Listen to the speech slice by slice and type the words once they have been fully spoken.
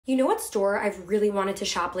You know what store I've really wanted to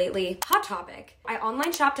shop lately? Hot Topic. I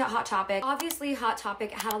online shopped at Hot Topic. Obviously, Hot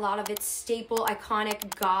Topic had a lot of its staple,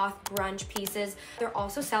 iconic goth grunge pieces. They're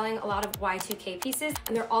also selling a lot of Y2K pieces,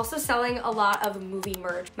 and they're also selling a lot of movie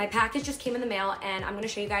merch. My package just came in the mail, and I'm gonna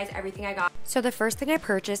show you guys everything I got. So the first thing I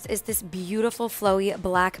purchased is this beautiful flowy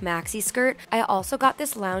black maxi skirt. I also got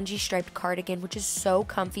this loungy striped cardigan, which is so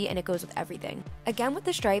comfy and it goes with everything. Again with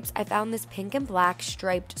the stripes, I found this pink and black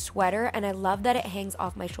striped sweater, and I love that it hangs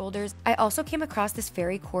off my shoulders. I also came across this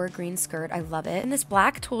very core green skirt. I love it. And this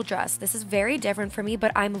black tulle dress. This is very different for me,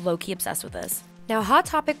 but I'm low-key obsessed with this. Now, Hot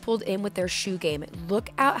Topic pulled in with their shoe game. Look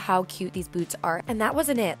at how cute these boots are. And that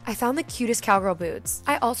wasn't it. I found the cutest cowgirl boots.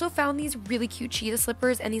 I also found these really cute cheetah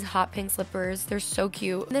slippers and these hot pink slippers. They're so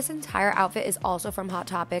cute. And this entire outfit is also from Hot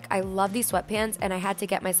Topic. I love these sweatpants, and I had to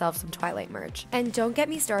get myself some Twilight merch. And don't get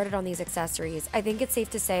me started on these accessories. I think it's safe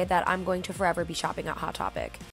to say that I'm going to forever be shopping at Hot Topic.